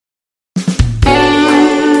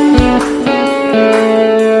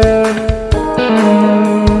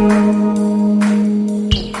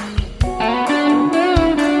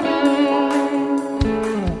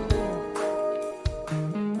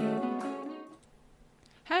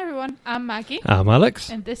everyone. I'm Maggie. I'm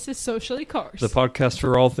Alex. And this is Socially Course. The podcast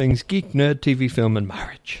for all things geek, nerd, TV, film, and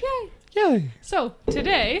marriage. Yay! Yay! So,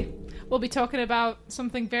 today, we'll be talking about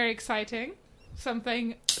something very exciting,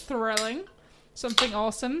 something thrilling, something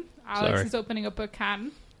awesome. Alex is opening up a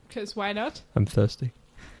can, because why not? I'm thirsty.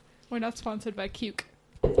 We're not sponsored by Cuke.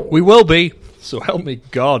 We will be. So help me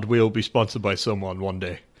God, we'll be sponsored by someone one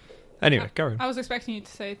day. Anyway, carry on. I was expecting you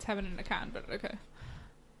to say it's heaven in a can, but okay.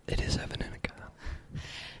 It is heaven in a can.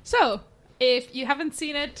 So, if you haven't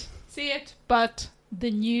seen it, see it, but the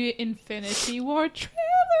new Infinity War trailer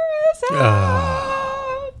is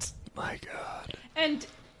out! My God. And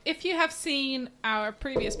if you have seen our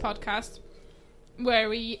previous podcast, where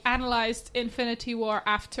we analysed Infinity War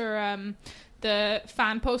after the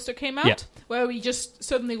fan poster came out, where we just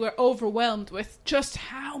suddenly were overwhelmed with just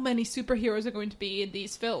how many superheroes are going to be in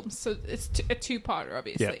these films. So it's a two-parter,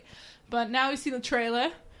 obviously. Yeah. But now we've seen the trailer,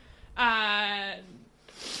 and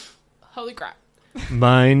holy crap.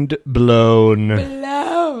 Mind blown.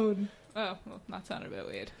 Blown! Oh, well, that sounded a bit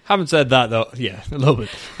weird. Haven't said that, though. Yeah, a little bit.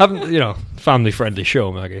 Haven't, family-friendly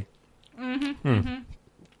show, Maggie.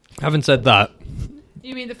 Haven't said that.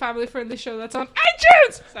 You mean the family-friendly show that's on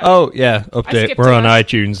iTunes? Sorry. Oh, yeah, update. We're on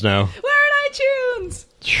iTunes now. We're on iTunes!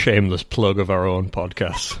 Shameless plug of our own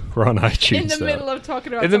podcast. We're on iTunes In the now. middle of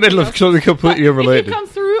talking about In the middle of something completely unrelated. If you come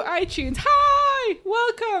through iTunes, hi!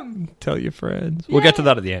 Welcome! Tell your friends. We'll get to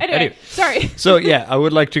that at the end. Anyway. Sorry. So, yeah, I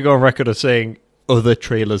would like to go on record as saying other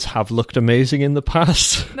trailers have looked amazing in the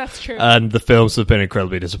past. That's true. And the films have been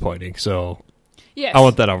incredibly disappointing. So, yes. I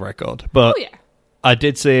want that on record. But yeah. I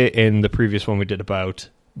did say in the previous one we did about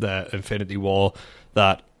the Infinity War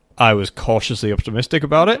that I was cautiously optimistic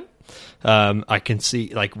about it. I can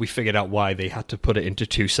see, we figured out why they had to put it into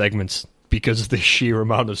two segments because of the sheer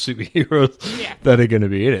amount of superheroes that are going to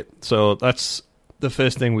be in it. So that's the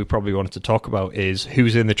first thing we probably wanted to talk about is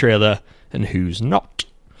who's in the trailer and who's not.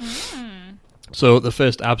 So the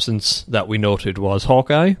first absence that we noted was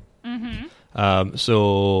Hawkeye.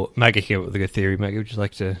 So Maggie came up with a good theory. Maggie, would you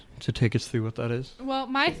like to take us through what that is? Well,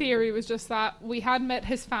 my theory was just that we had met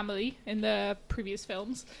his family in the previous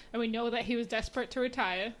films, and we know that he was desperate to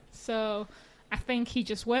retire. So I think he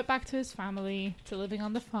just went back to his family, to living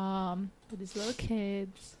on the farm with his little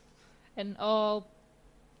kids, and all,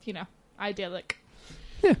 idyllic.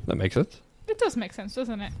 Yeah, that makes sense. It does make sense,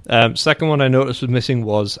 doesn't it? Second one I noticed was missing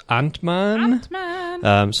was Ant-Man.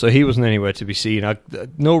 Ant-Man. So he wasn't anywhere to be seen.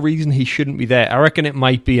 No reason he shouldn't be there. I reckon it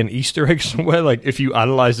might be an Easter egg somewhere. Like, if you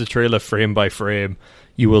analyse the trailer frame by frame,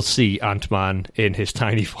 you will see Ant-Man in his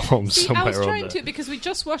tiny form somewhere on there. I was trying to, because we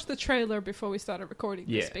just watched the trailer before we started recording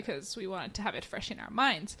this, because we wanted to have it fresh in our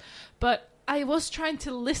minds. But I was trying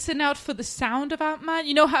to listen out for the sound of Ant-Man.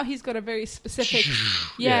 You know how he's got a very specific...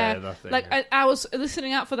 that thing, I was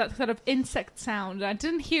listening out for that sort of insect sound, and I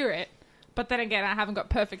didn't hear it. But then again, I haven't got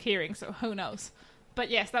perfect hearing, so who knows. But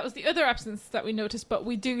yes, that was the other absence that we noticed, but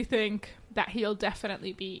we do think that he'll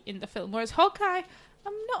definitely be in the film. Whereas Hawkeye,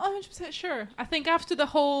 I'm not 100% sure. I think after the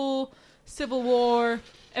whole Civil War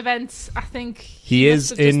events, I think... He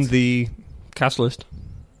is in the cast list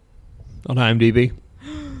on IMDb.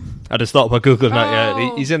 I just thought about Googling that.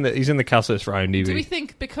 Yeah, he's in the cast list for IMDb. Do we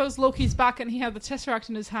think because Loki's back and he had the Tesseract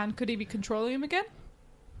in his hand, could he be controlling him again?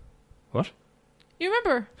 What? You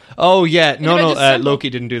remember? Oh, yeah. No. Assemble. Loki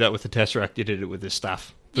didn't do that with the Tesseract. He did it with his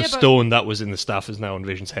staff. The stone that was in the staff is now in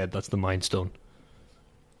Vision's head. That's the Mind Stone.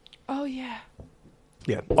 Oh, yeah.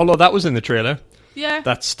 Yeah. Although that was in the trailer. Yeah.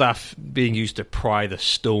 That staff being used to pry the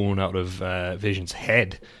stone out of Vision's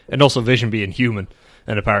head. And also Vision being human.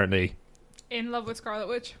 And apparently... in love with Scarlet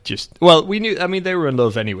Witch. We knew. I mean, they were in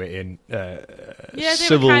love anyway. In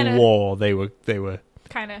Civil War, they were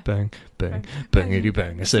kind of bang, bangity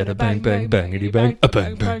bang. I said a bang, bang, bangity bang, a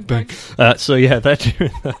bang, bang, bang. So yeah,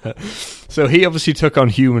 that. So he obviously took on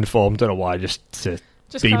human form. Don't know why, just to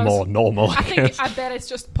be more normal. I bet it's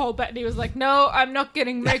just Paul Bettany was like, no, I'm not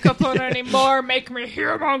getting makeup on anymore. Make me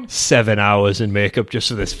human. 7 hours in makeup just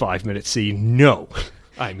for this 5-minute scene. No,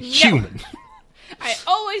 I'm human. I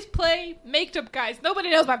always play made up guys.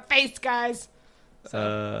 Nobody knows my face, guys.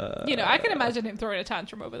 So, I can imagine him throwing a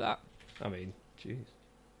tantrum over that. I mean, jeez.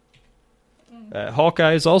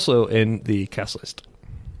 Hawkeye is also in the cast list.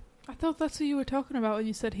 I thought that's who you were talking about when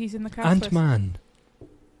you said he's in the cast list. Ant-Man.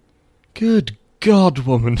 Good God,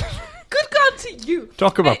 woman. Good God to you.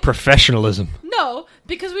 Talk about professionalism. No,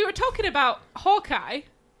 because we were talking about Hawkeye,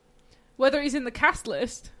 whether he's in the cast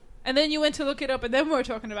list... and then you went to look it up, and then we were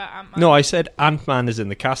talking about Ant-Man. No, I said Ant-Man is in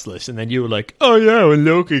the cast list, and then you were like, oh yeah, well,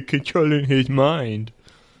 Loki controlling his mind.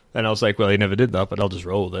 And I was like, well, he never did that, but I'll just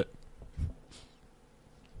roll with it.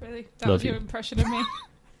 Really? That was your impression of me?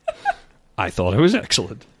 I thought it was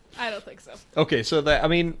excellent. I don't think so. Okay, so I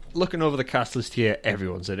mean, looking over the cast list here,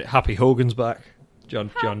 everyone's in it. Happy Hogan's back.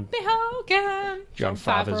 John Hogan. John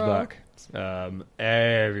Favreau's back.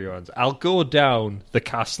 Everyone's. I'll go down the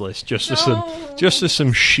cast list just for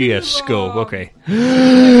some sheer scope. Okay.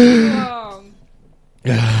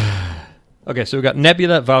 Okay, so we've got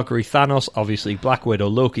Nebula, Valkyrie, Thanos, obviously Black Widow,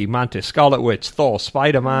 Loki, Mantis, Scarlet Witch, Thor,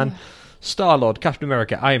 Spider-Man, Star-Lord, Captain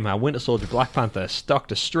America, Iron Man, Winter Soldier, Black Panther,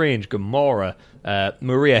 Doctor Strange, Gamora,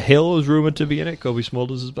 Maria Hill is rumoured to be in it. Kobe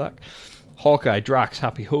Smulders is back. Hawkeye, Drax,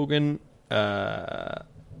 Happy Hogan, Okoye?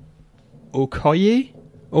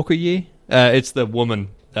 It's the woman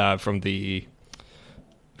from Guardians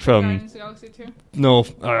of the Galaxy 2? No,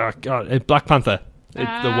 God, Black Panther.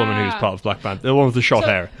 It's the woman who's part of Black Panther. The one with the short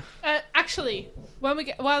hair. Actually, while we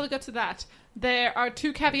get to that, there are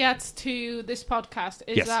two caveats to this podcast.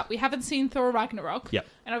 Is that we haven't seen Thor Ragnarok. Yep.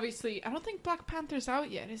 And obviously, I don't think Black Panther's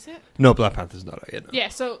out yet, is it? No, Black Panther's not out yet. No. Yeah,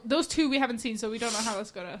 so those two we haven't seen, so we don't know how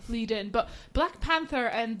that's going to lead in. But Black Panther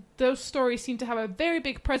and those stories seem to have a very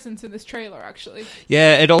big presence in this trailer, actually.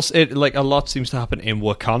 Yeah, it like a lot seems to happen in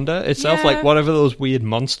Wakanda itself. Yeah. Like whatever those weird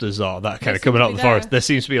monsters are that kind of coming out of the forest, there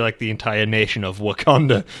seems to be like the entire nation of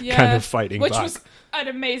Wakanda kind of fighting which back. Was an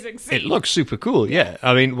amazing scene. It looks super cool, yeah.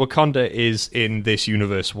 I mean, Wakanda is in this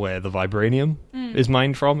universe where the vibranium is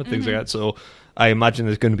mined from and things like that, so I imagine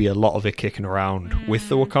there's going to be a lot of it kicking around with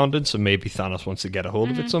the Wakandans, so maybe Thanos wants to get a hold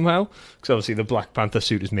of it somehow, because obviously the Black Panther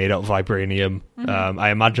suit is made out of vibranium. I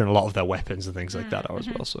imagine a lot of their weapons and things like that are as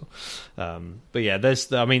well. So, but yeah, there's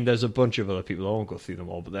a bunch of other people. I won't go through them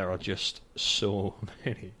all, but there are just so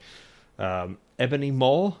many. Ebony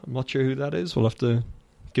Maw, I'm not sure who that is. We'll have to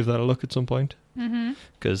give that a look at some point,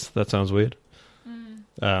 because that sounds weird.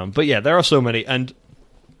 But yeah, there are so many, and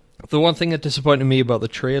the one thing that disappointed me about the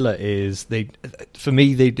trailer is they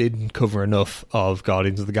didn't cover enough of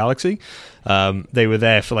Guardians of the Galaxy. They were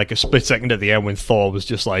there for like a split second at the end when Thor was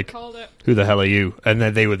just like, "Who the hell are you?" And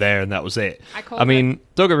then they were there, and that was it. I mean,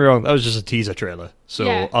 don't get me wrong, that was just a teaser trailer,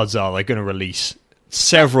 so odds are they're going to release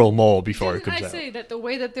several more before it comes out. I say that the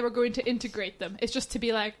way that they were going to integrate them is just to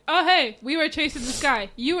be like, oh hey, we were chasing this guy,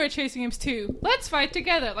 you were chasing him too, let's fight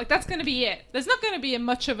together. Like, that's going to be it. There's not going to be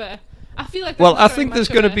much of a... I feel like... Well, I think there's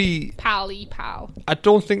going to be... Pal. I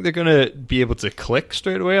don't think they're going to be able to click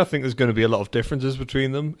straight away. I think there's going to be a lot of differences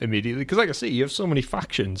between them immediately. Because like I say, you have so many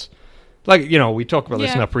factions. Like, you know, we talked about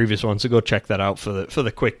this in our previous one, so go check that out for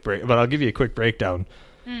the quick break. But I'll give you a quick breakdown.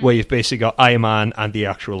 Where you've basically got Iron Man and the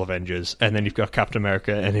actual Avengers, and then you've got Captain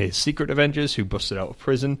America and his secret Avengers who busted out of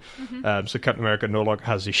prison. So Captain America no longer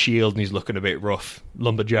has his shield and he's looking a bit rough,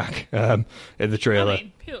 lumberjack, in the trailer. I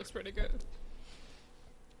mean, he looks pretty good.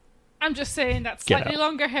 I'm just saying that slightly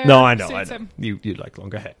longer hair. No, I know. Him. You like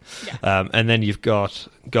longer hair. Yeah. And then you've got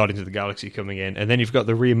Guardians of the Galaxy coming in, and then you've got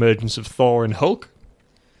the re-emergence of Thor and Hulk,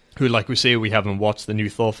 who, like we say, we haven't watched the new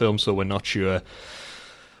Thor film, so we're not sure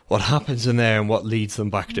what happens in there and what leads them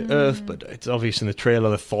back to Earth, but it's obvious in the trailer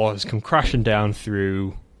that Thor has come crashing down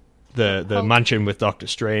through the mansion with Doctor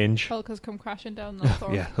Strange. Hulk has come crashing down, not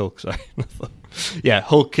Thor. Yeah, Hulk, sorry.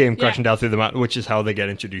 Hulk came crashing down through the mountain, which is how they get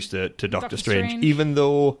introduced to Doctor Strange, even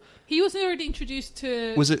though... He was already introduced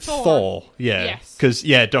to Was it Thor? Thor? Yeah. Yes. Because,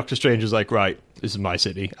 Doctor Strange was like, right, this is my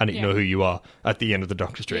city, I need to know who you are, at the end of the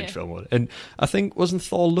Doctor Strange film. And I think, wasn't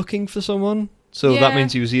Thor looking for someone? So that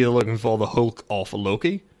means he was either looking for the Hulk or for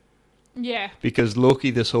Loki. Yeah. Because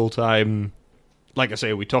Loki this whole time, like I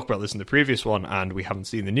say, we talked about this in the previous one and we haven't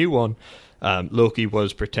seen the new one. Loki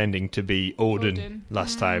was pretending to be Odin.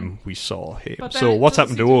 Last time we saw him. So what's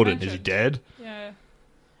happened to Odin? Is he dead? Yeah.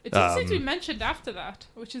 It doesn't seem to be mentioned after that,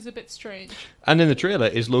 which is a bit strange. And in the trailer,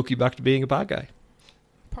 is Loki back to being a bad guy?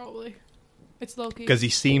 Probably. It's Loki. Because he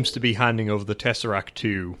seems to be handing over the Tesseract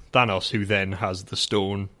to Thanos, who then has the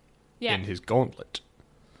stone in his gauntlet.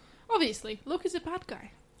 Obviously, Loki's a bad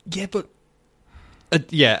guy. Yeah, but...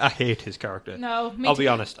 I hate his character. No, I'll be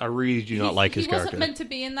honest, I really do not like his character. He wasn't meant to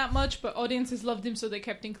be in that much, but audiences loved him, so they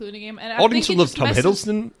kept including him. And audiences loved Tom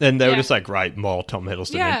Hiddleston, and they were just like, right, more Tom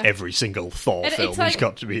Hiddleston in every single Thor film he's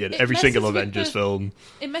got to be in, every single Avengers film.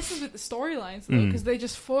 It messes with the storylines, though, because they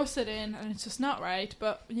just force it in, and it's just not right,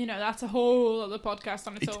 but, that's a whole other podcast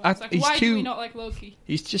on its own. It's like, why do we not like Loki?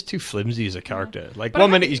 He's just too flimsy as a character. Like,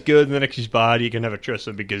 one minute he's good, and the next he's bad, you can never trust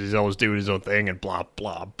him because he's always doing his own thing, and blah,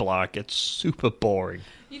 blah, blah. It gets super boring.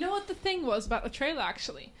 You know what the thing was about the trailer,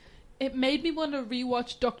 actually? It made me want to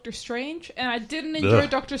rewatch Doctor Strange, and I didn't enjoy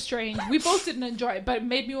Doctor Strange. We both didn't enjoy it, but it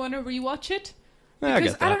made me want to rewatch it.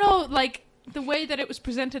 Because, I don't know, like, the way that it was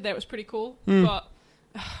presented there was pretty cool, but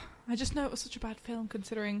I just know it was such a bad film,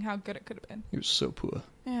 considering how good it could have been. It was so poor.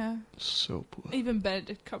 Yeah. So poor. Even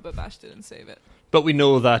Benedict Cumberbatch didn't save it. But we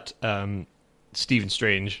know that Stephen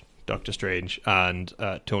Strange Doctor Strange and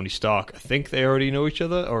Tony Stark, I think they already know each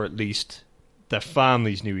other, or at least their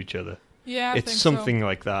families knew each other. Yeah, I It's think something so.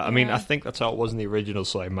 like that. I mean, Yeah. I think that's how it was in the original,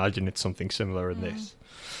 so I imagine it's something similar in this.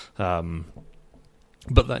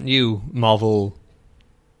 But that new Marvel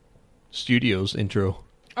Studios intro,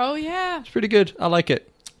 Oh yeah, it's pretty good. I like it.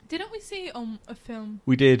 didn't we see a film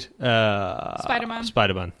We did Spider-Man.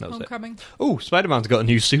 Spider-Man, that was it. Homecoming? Oh, Spider-Man's got a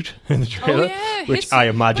new suit in the trailer, yeah, which his- I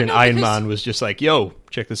imagine but no, Iron because- Man was just like, yo,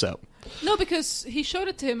 check this out. No, because he showed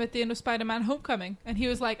it to him at the end of Spider-Man: Homecoming, and he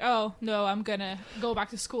was like, "Oh no, I'm gonna go back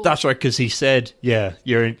to school." That's right, because he said, yeah,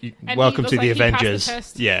 And welcome he was to like, the he passed the Avengers.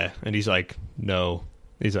 test. Yeah, and he's like, no.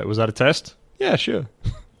 He's like, was that a test? Yeah, sure.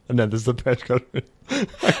 And then there's the press conference.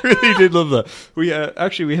 I really did love that. We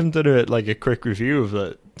we haven't done a quick review of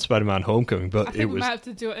the Spider-Man: Homecoming, but I think it we was might have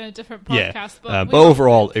to do it in a different yeah. podcast. But we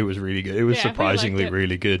overall, it was really good. It was Yeah, we liked surprisingly it.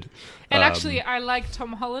 really good. and actually, I like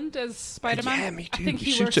Tom Holland as Spider-Man. Yeah, me too. I think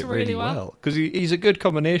he shoots works it really well because he's a good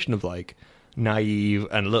combination of like naive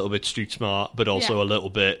and a little bit street smart, but also Yeah. a little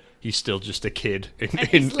bit he's still just a kid in, And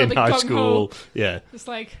he's a little in bit high gung-ho. school. Yeah. Just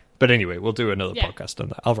like But anyway, we'll do another Yeah. podcast on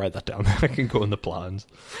that. I'll write that down. I can go in the plans.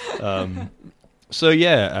 So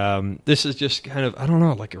yeah, this is just kind of, I don't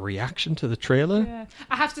know, like a reaction to the trailer. yeah.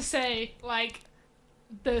 I have to say, like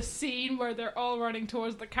the scene where they're all running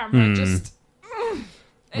towards the camera, just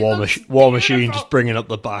it looks War Machine beautiful. just bringing up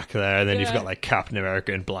the back there, and then you've Yeah. got like Captain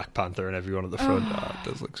America and Black Panther and everyone at the front. Oh, it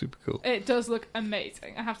does look super cool. It does look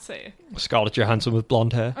amazing. I have to say. Scarlett Johansson with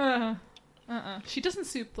blonde hair. She doesn't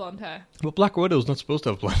suit blonde hair. But Black Widow's not supposed to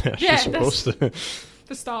have blonde hair. Yeah, She's supposed to.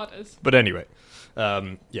 For starters. But anyway,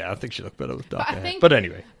 I think she looked better with dark I hair. think- But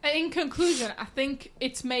anyway, In conclusion, I think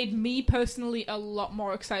it's made me personally a lot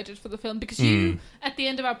more excited for the film because you, at the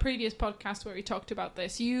end of our previous podcast where we talked about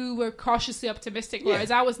this, you were cautiously optimistic,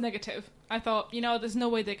 whereas I was negative. I thought, there's no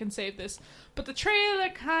way they can save this. But the trailer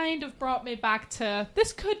kind of brought me back to,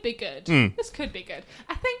 this could be good. This could be good.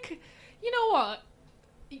 I think, you know what?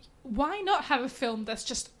 Why not have a film that's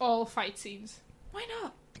just all fight scenes? Why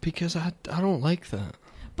not? because I don't like that.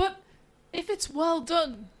 But if it's well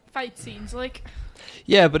done fight scenes, like...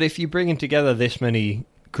 Yeah, but if you're bringing together this many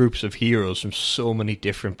groups of heroes from so many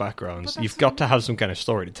different backgrounds, But you've that's got to have some kind of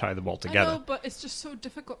story to tie them all I together. know, but it's just so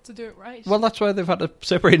difficult to do it right. Well, that's why they've had to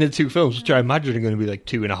separate into two films, which I imagine are going to be like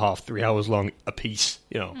 2.5, 3 hours long a piece,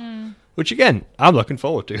 Which, again, I'm looking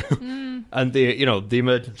forward to. And the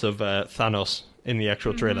emergence of Thanos in the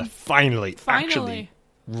actual trailer, finally, actually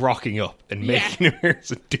rocking up and making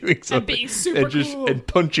appearance and doing something. being super cool. And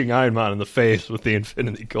punching Iron Man in the face with the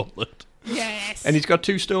Infinity Gauntlet. Yes. And he's got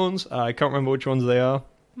 2 stones. I can't remember which ones they are.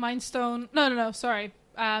 Mind Stone. No, sorry.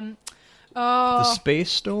 The Space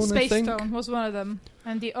Space Stone, I think. Stone was one of them.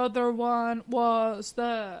 And the other one was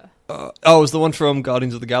the... It was the one from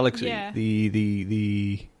Guardians of the Galaxy. Yeah.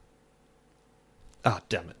 The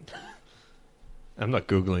damn it. I'm not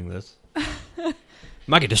Googling this.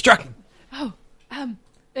 Maggie, distract me.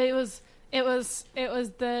 It was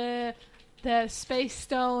the Space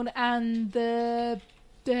Stone and the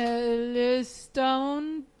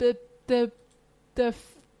stone,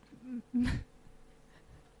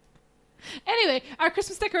 Anyway, our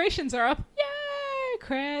Christmas decorations are up. Yay!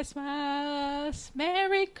 Christmas!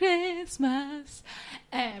 Merry Christmas,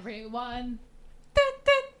 everyone. Dun,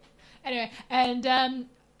 dun. Anyway, and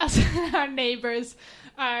us our neighbors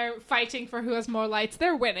are fighting for who has more lights.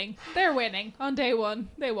 They're winning. They're winning on day one.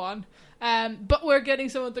 They won. But we're getting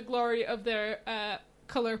some of the glory of their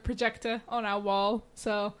color projector on our wall,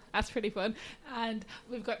 so that's pretty fun. And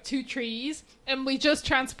we've got 2 trees, and we just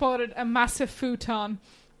transported a massive futon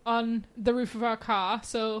on the roof of our car.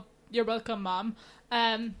 So you're welcome, Mom.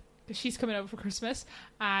 'Cause she's coming over for Christmas.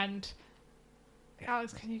 And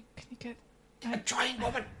Alex, can you get? I'm trying,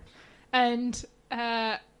 woman. And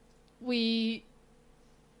we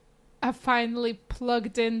have finally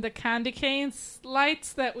plugged in the candy canes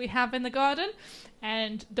lights that we have in the garden,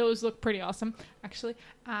 and those look pretty awesome, actually.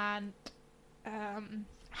 And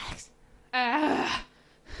Alex, you're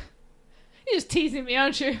just teasing me,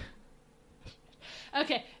 aren't you?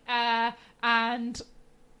 Okay, and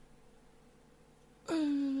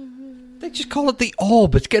They just call it the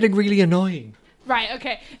orb. It's getting really annoying. right,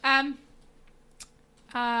 okay,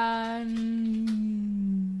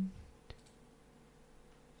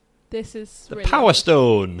 this is The really Power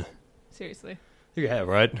Stone. seriously. Yeah,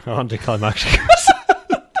 right. Anticlimactic.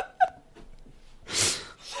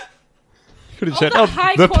 Could have All said, the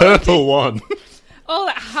high the quality- purple one. All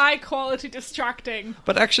that high quality distracting.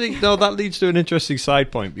 But actually, no, that leads to an interesting side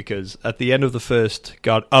point, because at the end of the first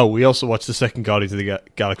we also watched the second Guardians of the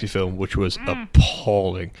Galaxy film, which was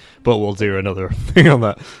appalling. But we'll do another thing on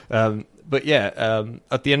that. But yeah,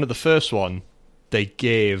 at the end of the first one, they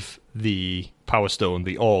gave the Power Stone,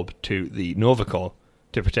 the orb, to the Nova Corps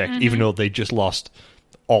to protect, even though they just lost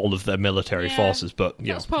all of their military forces. But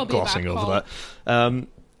you know, probably glossing a bad over that.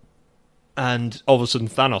 And all of a sudden,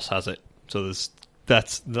 Thanos has it. So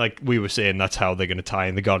that's like we were saying. That's how they're going to tie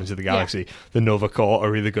in the Guardians of the Galaxy. Yeah. The Nova Corps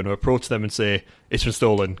are either going to approach them and say it's been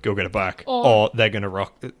stolen, go get it back, or they're going to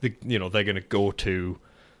they're going to go to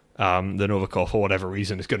the Nova Corps for whatever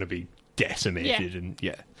reason. It's going to be decimated, and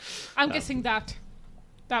I'm guessing that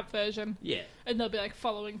version. Yeah, and they'll be like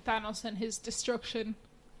following Thanos and his destruction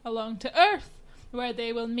along to Earth, where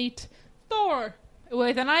they will meet Thor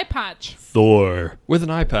with an eye patch. Thor with an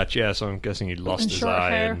eye patch, yeah. So I'm guessing he lost and his short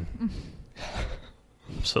eye. Hair. And...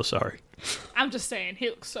 I'm so sorry. I'm just saying, he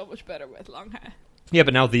looks so much better with long hair. Yeah,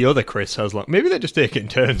 but now the other Chris has long. Maybe they just take it in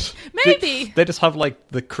turns. Maybe they just have like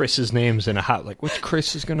the Chris's names in a hat. Like, which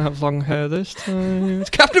Chris is going to have long hair this time? It's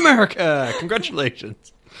Captain America.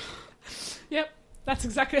 Congratulations. Yep, that's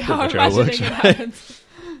exactly how I'm imagining it happens.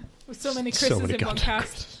 With so many Chris's in one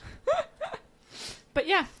cast. But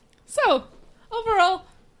yeah, so overall,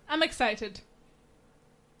 I'm excited.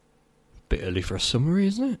 Bit early for a summary,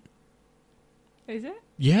 isn't it? Is it?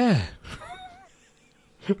 Yeah.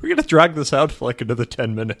 We're going to drag this out for like another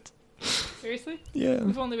 10 minutes. Seriously? Yeah.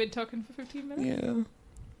 We've only been talking for 15 minutes? Yeah.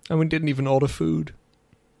 And we didn't even order food.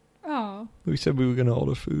 Oh. We said we were going to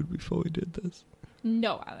order food before we did this.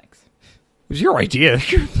 No, Alex. It was your idea.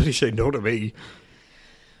 You really say no to me.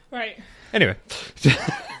 Right. Anyway.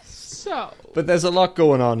 So. But there's a lot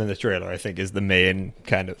going on in the trailer, I think, is the main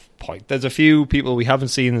kind of point. There's a few people we haven't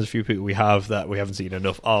seen. There's a few people we have that we haven't seen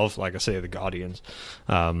enough of, like I say, the Guardians.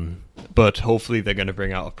 But hopefully they're going to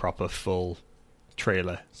bring out a proper full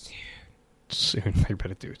trailer soon. They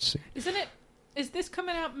better do it soon. Is this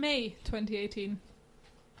coming out May 2018?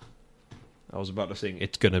 I was about to sing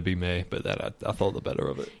It's Gonna Be May, but then I thought the better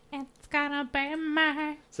of it. It's gonna be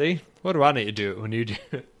May. See? What do I need to do when you do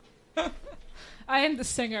it? I am the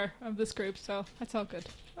singer of this group, so that's all good.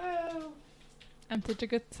 Well, I'm such a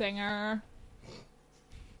good singer.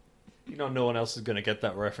 You know no one else is going to get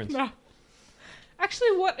that reference. No.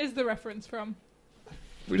 Actually, what is the reference from?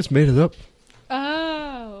 We just made it up.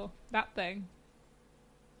 Oh, that thing.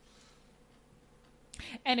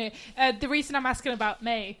 Anyway, the reason I'm asking about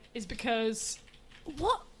May is because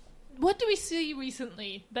what do we see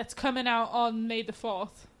recently that's coming out on May the 4th?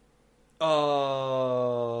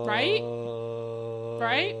 Right?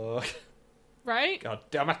 God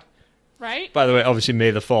damn it. Right? By the way, obviously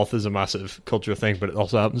May the 4th is a massive cultural thing, but it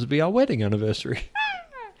also happens to be our wedding anniversary.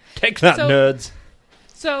 Take that, nerds.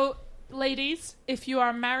 So, ladies, if you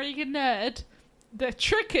are marrying a nerd, the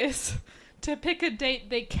trick is to pick a date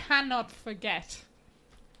they cannot forget.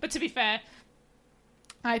 But to be fair,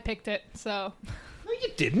 I picked it, so... No, you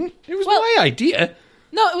didn't. It was my idea.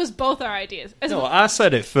 No, it was both our ideas. I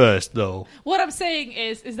said it first, though. What I'm saying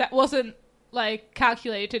is that wasn't, like,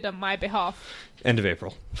 calculated on my behalf. End of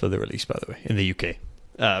April for the release, by the way, in the UK.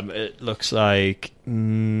 It looks like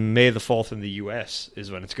May the 4th in the US is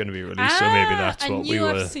when it's going to be released, so maybe that's what we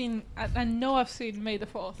were... I know I've seen May the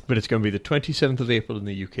 4th. But it's going to be the 27th of April in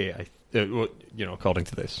the UK, according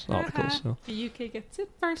to this article. So. The UK gets it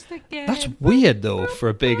first again. That's weird, though, for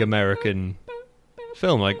a big American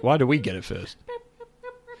film. Like, why do we get it first?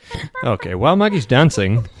 Okay, while Maggie's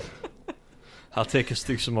dancing, I'll take us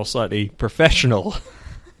through some more slightly professional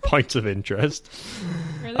points of interest.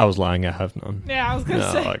 Really? I was lying, I have none. Yeah, I was going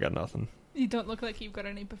to say. No, I got nothing. You don't look like you've got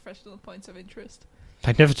any professional points of interest.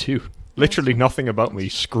 I never do. Literally nothing about me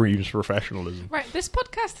screams professionalism. Right, this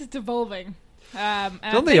podcast is devolving.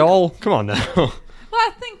 Don't they all? Come on now. Well,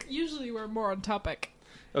 I think usually we're more on topic.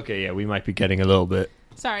 Okay, yeah, we might be getting a little bit...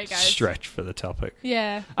 Sorry, guys. Stretch for the topic.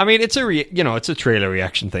 Yeah. I mean, it's a trailer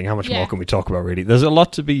reaction thing. How much more can we talk about, really? There's a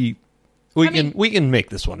lot to be... We can make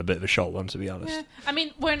this one a bit of a short one, to be honest. Yeah. I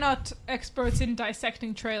mean, we're not experts in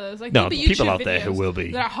dissecting trailers. Like, no, there'll be people YouTube out there who videos will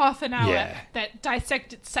be. that are half an hour Yeah. that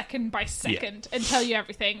dissect it second by second and tell you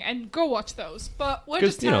everything, and go watch those. But we're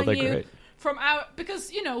just telling they're you great. from our...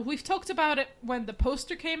 Because, we've talked about it when the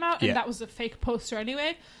poster came out, and that was a fake poster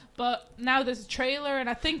anyway. But now there's a trailer, and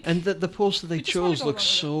I think... And the poster they chose looks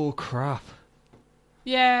so crap.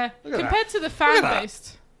 Yeah, compared to the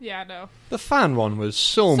fan-based... Yeah, I know. The fan one was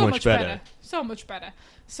so much better. So much better.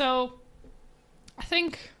 So, I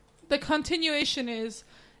think the continuation is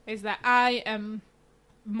that I am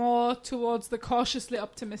more towards the cautiously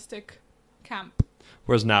optimistic camp.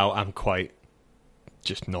 Whereas now I'm quite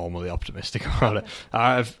just normally optimistic about it.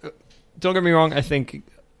 Don't get me wrong, I think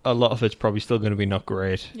a lot of it's probably still going to be not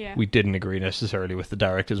great. Yeah. We didn't agree necessarily with the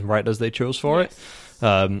directors and writers they chose for Yes.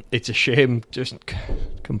 it. It's a shame. Just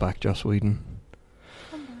come back, Joss Whedon.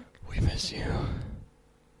 Come back. We miss you.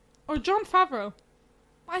 Or Jon Favreau.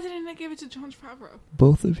 Why didn't they give it to Jon Favreau?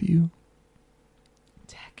 Both of you.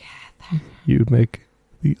 Together. You make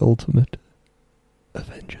the ultimate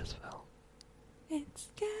Avengers film. It's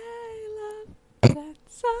Caleb.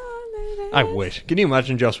 That's all it is. I wish. Can you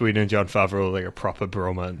imagine Joss Whedon and Jon Favreau like a proper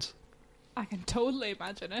bromance? I can totally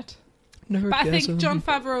imagine it. Never But I guess think on Jon me.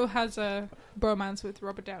 Favreau has a bromance with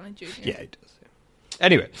Robert Downey Jr. Yeah, he does. Yeah.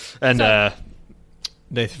 Anyway, and So-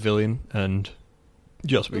 Nathan Fillion and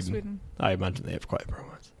Joss Joss Whedon. Whedon. I imagine they have quite a bromance.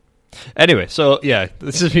 Anyway, so yeah,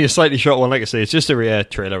 this is a slightly short one. Like I say, it's just a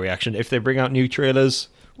trailer reaction. If they bring out new trailers,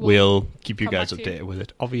 we'll keep you come guys back to you. updated with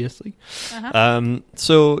it, obviously. Uh-huh.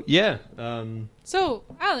 So yeah, So,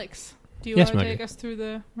 Alex, do you Yes, want to Maggie. take us through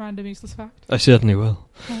the random useless fact? I certainly will.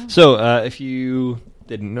 Oh. So, if you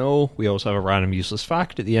didn't know, we always have a random useless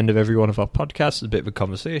fact at the end of every one of our podcasts. A bit of a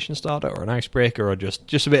conversation starter or an icebreaker or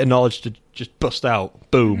just a bit of knowledge to just bust out.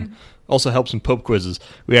 Boom. Mm-hmm. Also helps in pub quizzes.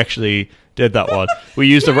 We actually did that one. We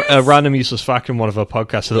used a Yes! random useless fact in one of our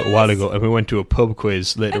podcasts a little while Yes! ago, and we went to a pub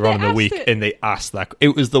quiz later And on they in the week, asked it. and they asked that.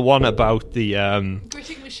 It was the one about the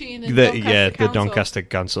Gritting machine in the Council. Doncaster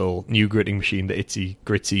Council new gritting machine, the itsy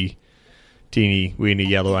gritty teeny weeny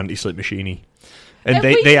yellow anti-slip machiney. And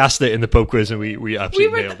And they asked it in the pub quiz, and we We absolutely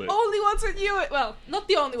were nailed the it. only ones that knew it. Well, not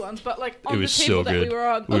the only ones, but like on It the was table so that good. we were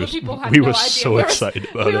on, We other was- people had we no were idea. so whereas excited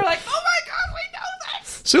about we were it. like, oh my god, we know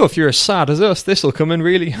this! So if you're as sad as us, this will come in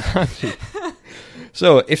really handy.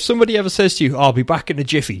 So if somebody ever says to you, I'll be back in a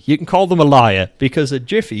jiffy, you can call them a liar, because a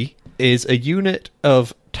jiffy is a unit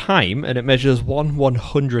of time, and it measures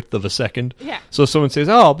 1/100th of a second. Yeah. So if someone says,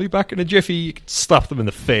 I'll be back in a jiffy, you can slap them in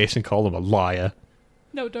the face and call them a liar.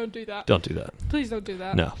 No, don't do that. Don't do that. Please don't do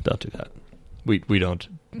that. No, don't do that. We don't.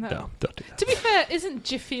 No. No, don't do that. To be fair, isn't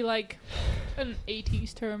jiffy like an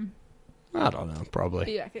 80s term? I don't know, probably.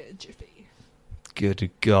 Be like a jiffy. Good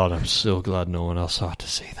God, I'm so glad no one else had to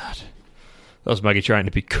see that. That was Maggie trying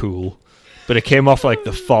to be cool. But it came off like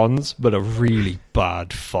the Fonz, but a really bad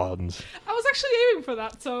Fonz. I was actually aiming for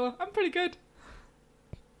that, so I'm pretty good.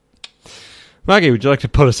 Maggie, would you like to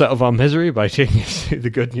put us out of our misery by taking us to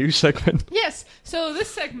the good news segment? Yes, so this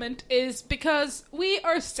segment is because we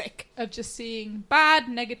are sick of just seeing bad,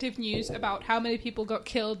 negative news about how many people got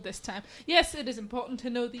killed this time. Yes, it is important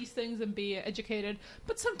to know these things and be educated,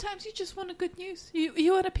 but sometimes you just want a good news.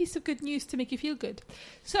 You want a piece of good news to make you feel good.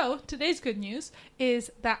 So, today's good news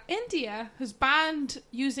is that India has banned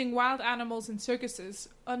using wild animals in circuses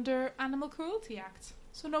under Animal Cruelty Act.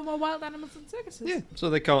 So no more wild animals in circuses. Yeah, so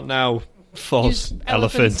they can't now force Use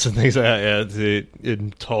elephants and things like that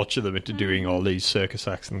and torture them into doing all these circus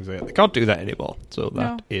acts and things like that. They can't do that anymore, so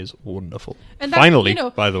that is wonderful. And that, Finally, you know,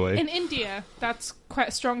 by the way. in India, that's quite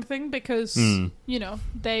a strong thing because, Hmm. you know,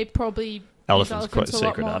 they probably use Elephants are quite a a lot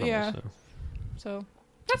sacred more, animal. yeah. So. So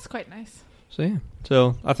that's quite nice. So yeah,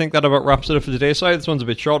 so I think that about wraps it up for today. Sorry, this one's a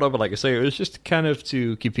bit shorter, but like I say, it was just kind of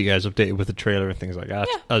to keep you guys updated with the trailer and things like that.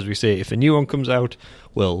 Yeah. As we say, if a new one comes out,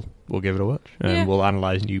 we'll give it a watch and Yeah. we'll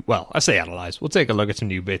analyze new. Well, I say analyze. We'll take a look at some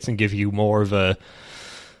new bits and give you more of a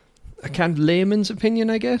kind of layman's opinion,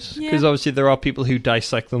 I guess, because Yeah. obviously there are people who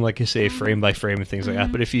dissect them, like you say, frame by frame and things like that.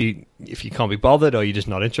 Mhm. But if you can't be bothered or you're just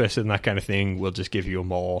not interested in that kind of thing, we'll just give you a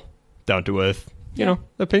more down to earth, you Yeah. know,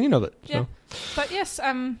 opinion of it. Yeah. So. But yes,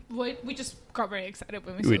 we just got very excited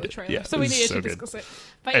when we We saw the did, trailer, yeah, so we it's needed so to good. discuss it.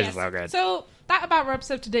 But It's yes, so good. so that about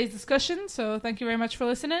wraps up today's discussion. So thank you very much for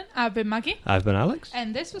listening. I've been Maggie, I've been Alex.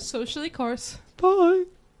 and this was Socially Course. Bye.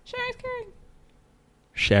 Share is caring.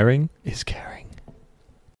 Sharing is caring.